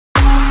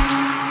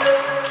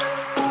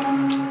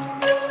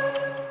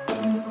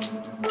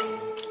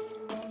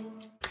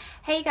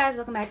guys,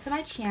 welcome back to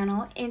my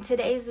channel. In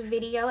today's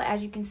video,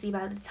 as you can see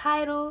by the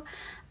title,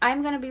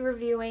 I'm going to be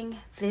reviewing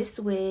this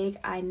wig.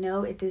 I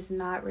know it does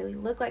not really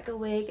look like a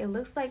wig. It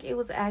looks like it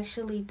was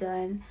actually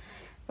done,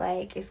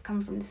 like it's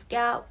come from the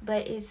scalp,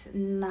 but it's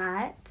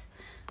not.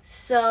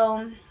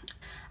 So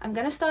I'm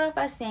going to start off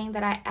by saying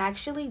that I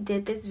actually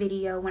did this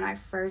video when I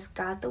first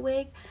got the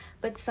wig,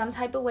 but some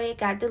type of way it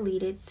got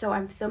deleted, so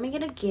I'm filming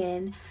it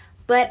again.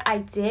 But I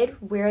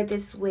did wear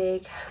this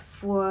wig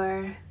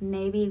for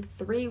maybe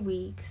 3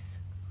 weeks,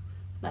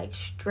 like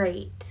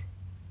straight,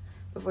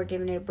 before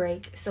giving it a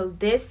break. So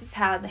this is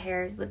how the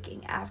hair is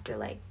looking after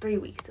like 3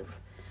 weeks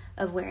of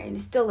wearing. It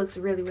still looks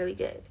really, really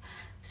good.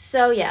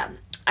 So yeah,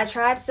 I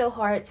tried so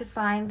hard to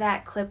find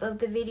that clip of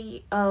the video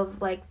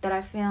of like that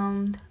I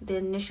filmed the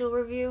initial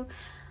review,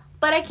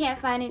 but I can't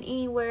find it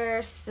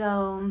anywhere,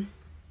 so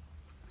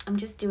I'm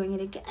just doing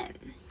it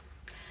again.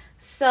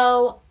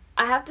 So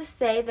I have to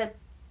say that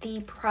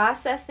the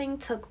processing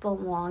took the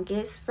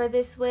longest for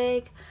this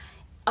wig.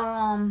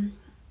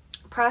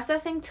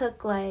 Processing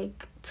took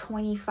like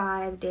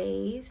 25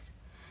 days.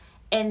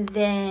 And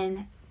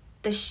then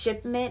the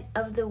shipment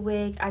of the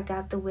wig, I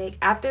got the wig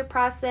after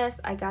process.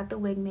 I got the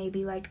wig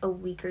maybe like a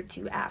week or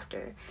two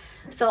after.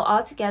 So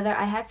altogether,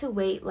 I had to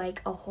wait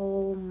like a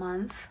whole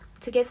month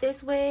to get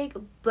this wig.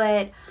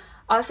 But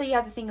also you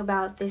have to think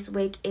about this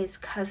wig is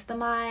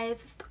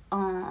customized.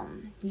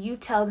 You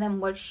tell them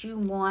what you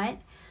want,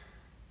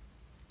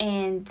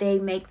 and they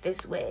make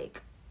this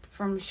wig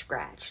from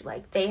scratch.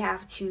 Like, they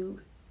have to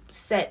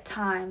set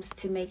times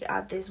to make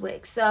out this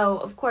wig. So,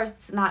 of course,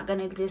 it's not going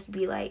to just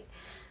be, like,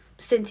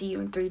 sent to you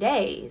in 3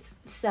 days.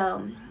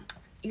 So,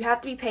 you have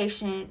to be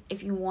patient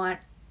if you want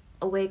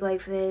a wig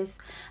like this.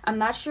 I'm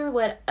not sure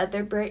what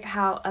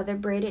how other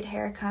braided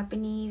hair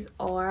companies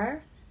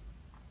are,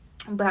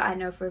 but I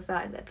know for a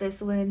fact that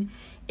this one,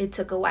 it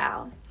took a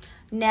while.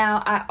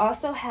 Now, I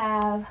also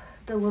have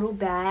the little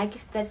bag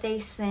that they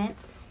sent.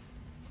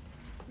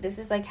 This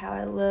is like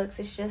how it looks.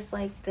 It's just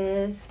like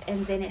this,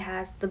 and then it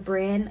has the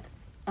brand,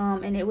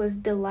 and it was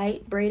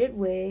Delight Braided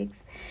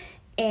Wigs,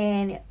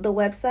 and the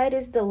website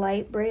is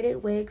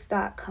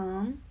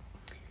delightbraidedwigs.com,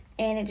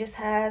 and it just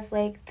has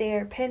like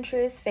their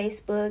Pinterest,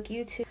 Facebook,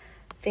 YouTube,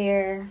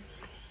 their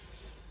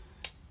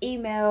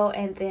email,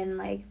 and then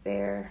like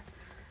their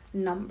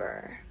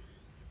number.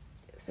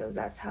 So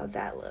that's how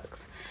that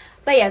looks.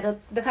 But yeah,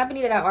 the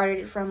company that I ordered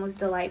it from was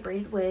Delight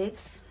Braided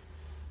Wigs.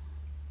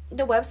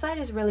 The website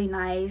is really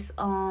nice.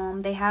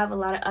 They have a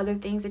lot of other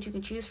things that you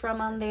can choose from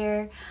on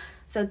there,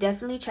 so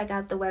definitely check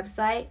out the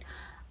website.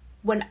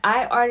 When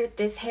I ordered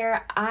this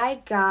hair, I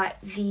got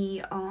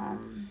the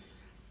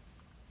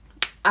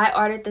I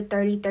ordered the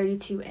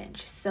 30-32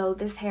 inch. So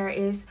this hair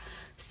is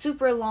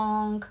super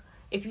long.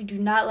 If you do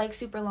not like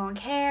super long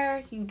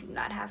hair, you do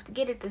not have to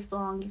get it this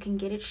long. You can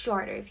get it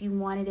shorter. If you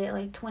wanted it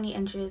like 20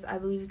 inches, I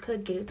believe you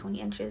could get it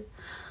 20 inches.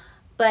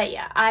 But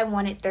yeah, I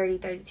wanted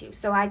 30-32.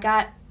 So I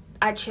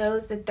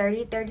chose the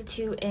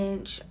 30-32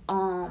 inch.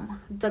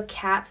 The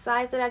cap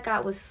size that I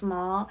got was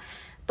small,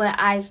 but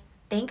I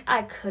think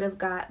I could have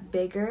got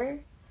bigger,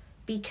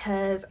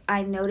 because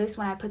I noticed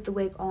when I put the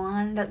wig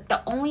on that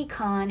the only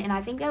con, and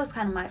I think that was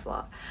kind of my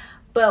fault,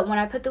 but when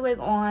I put the wig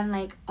on,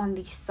 like on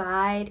the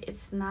side,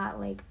 it's not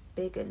like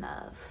big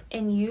enough.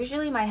 And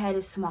usually my head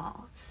is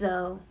small,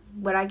 so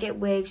when I get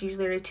wigs,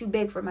 usually they're too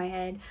big for my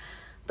head,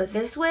 but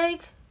this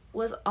wig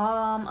was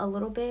a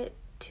little bit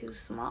too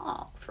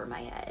small for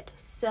my head.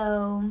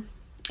 So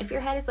if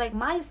your head is like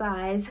my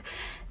size,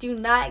 do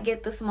not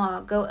get the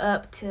small. Go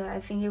up to,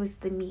 I think it was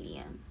the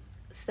medium.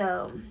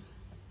 So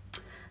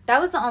that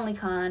was the only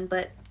con,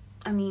 but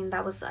I mean,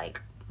 that was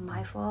like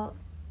my fault,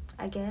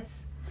 I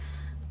guess.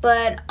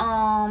 But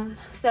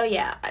so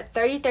yeah,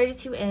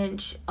 30-32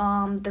 inch.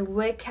 The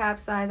wig cap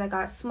size I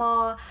got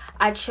small.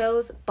 I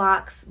chose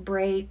box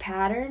braid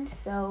pattern,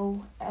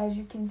 so as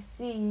you can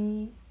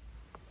see,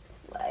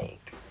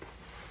 like,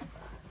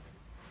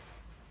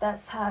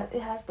 that's how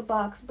it has the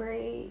box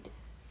braid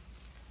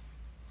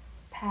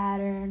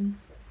pattern.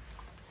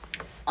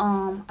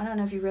 I don't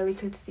know if you really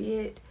could see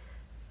it,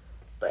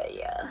 but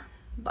yeah,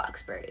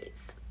 box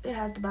braids. It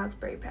has the box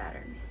braid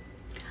pattern.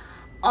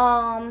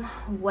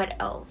 What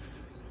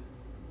else?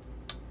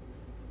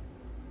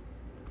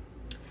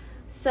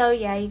 So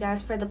yeah, you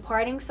guys, for the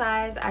parting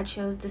size, I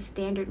chose the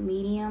standard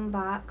medium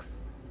box.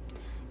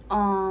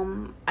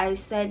 I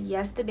said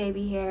yes to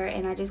baby hair,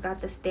 and I just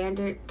got the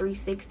standard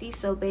 360,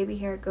 so baby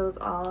hair goes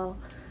all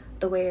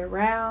the way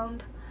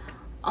around.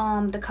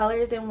 The color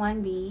is in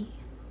 1B.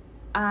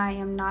 I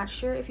am not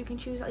sure if you can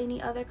choose any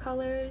other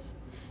colors.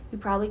 You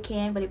probably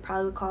can, but it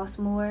probably would cost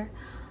more.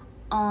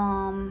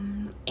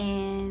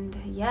 And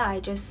yeah,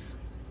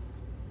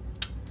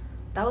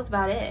 that was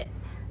about it.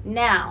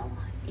 Now,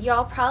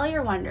 y'all probably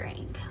are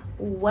wondering,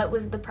 what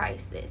was the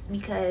price this?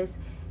 Because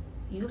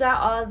you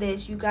got all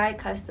this, you got it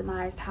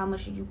customized, how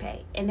much did you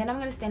pay? And then I'm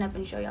going to stand up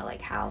and show y'all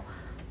like how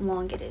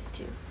long it is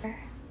too.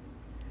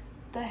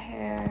 The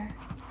hair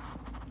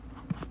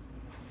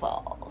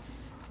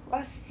falls.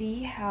 Let's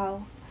see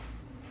how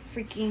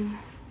freaking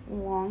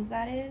long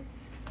that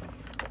is.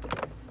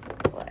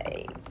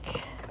 Like,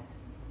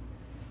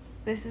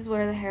 this is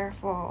where the hair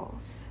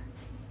falls.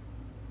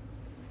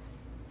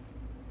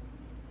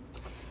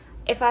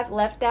 If I've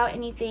left out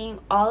anything,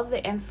 all of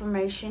the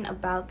information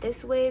about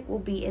this wig will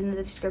be in the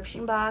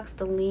description box.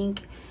 The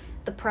link,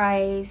 the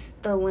price,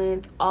 the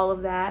length, all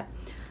of that.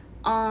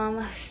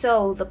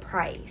 So the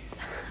price.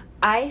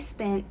 I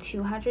spent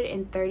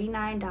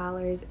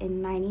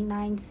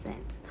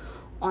 $239.99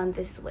 on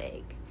this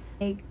wig.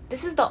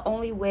 This is the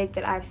only wig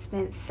that I've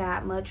spent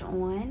that much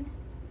on.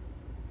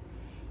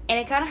 And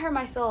it kind of hurt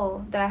my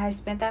soul that I had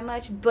spent that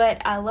much,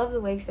 but I love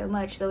the wig so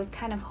much, so it's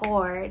kind of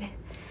hard.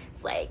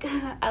 It's like,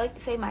 I like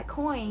to save my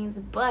coins,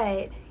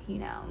 but, you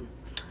know,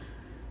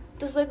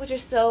 this wig was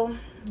just so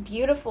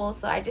beautiful,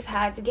 so I just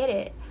had to get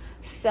it.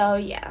 So,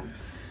 yeah.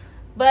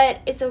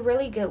 But it's a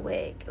really good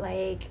wig.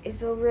 Like,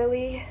 it's a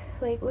really,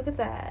 like, look at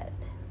that.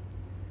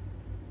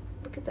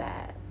 Look at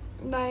that.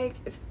 Like,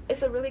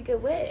 it's a really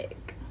good wig.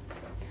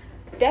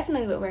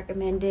 Definitely would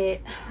recommend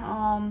it.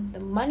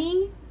 The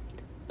money,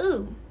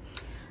 ooh.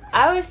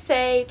 I would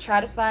say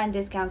try to find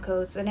discount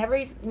codes.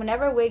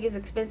 Whenever a wig is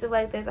expensive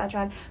like this, I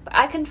tried, but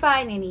I couldn't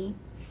find any,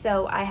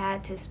 so I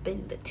had to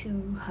spend the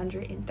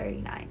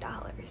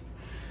 $239.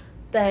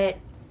 But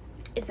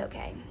it's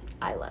okay.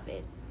 I love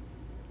it.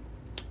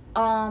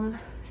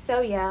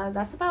 So yeah,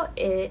 that's about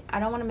it.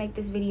 I don't want to make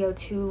this video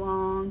too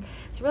long.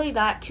 It's really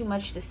not too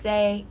much to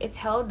say. It's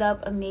held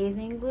up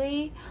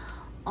amazingly.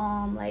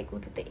 Like,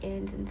 look at the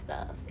ends and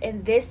stuff.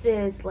 And this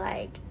is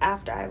like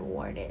after I've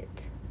worn it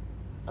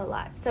a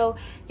lot. So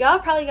y'all are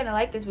probably gonna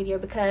like this video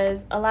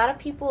because a lot of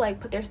people like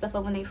put their stuff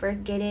up when they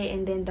first get it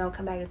and then don't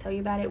come back and tell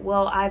you about it.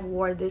 Well, I've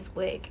worn this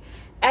wig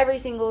every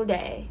single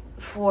day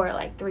for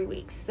like 3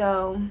 weeks,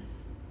 so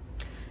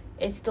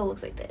it still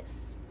looks like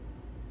this.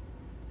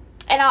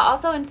 And I'll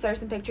also insert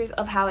some pictures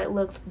of how it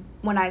looked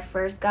when I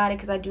first got it,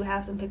 because I do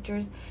have some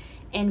pictures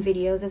and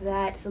videos of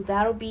that, so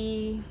that'll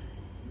be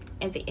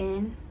at the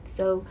end.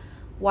 So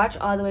watch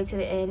all the way to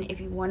the end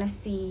if you want to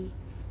see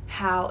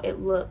how it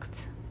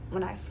looked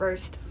when I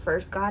first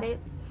got it.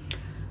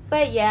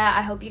 But yeah,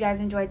 I hope you guys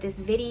enjoyed this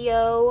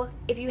video.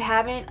 If you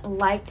haven't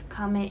liked,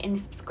 comment, and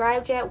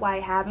subscribed yet, why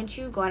haven't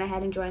you? Go on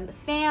ahead and join the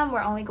fam.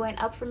 We're only going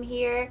up from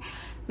here.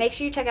 Make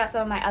sure you check out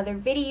some of my other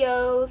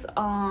videos.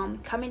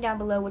 Comment down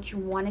below what you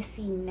want to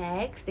see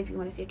next. If you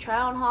want to see a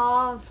try on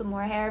haul, some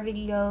more hair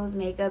videos,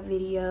 makeup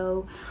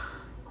video,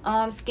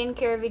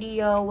 skincare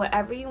video,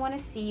 whatever you want to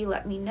see,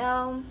 let me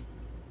know.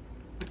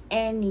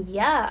 And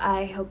yeah,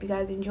 I hope you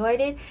guys enjoyed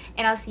it,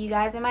 and I'll see you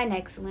guys in my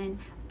next one.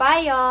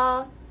 Bye,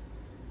 y'all.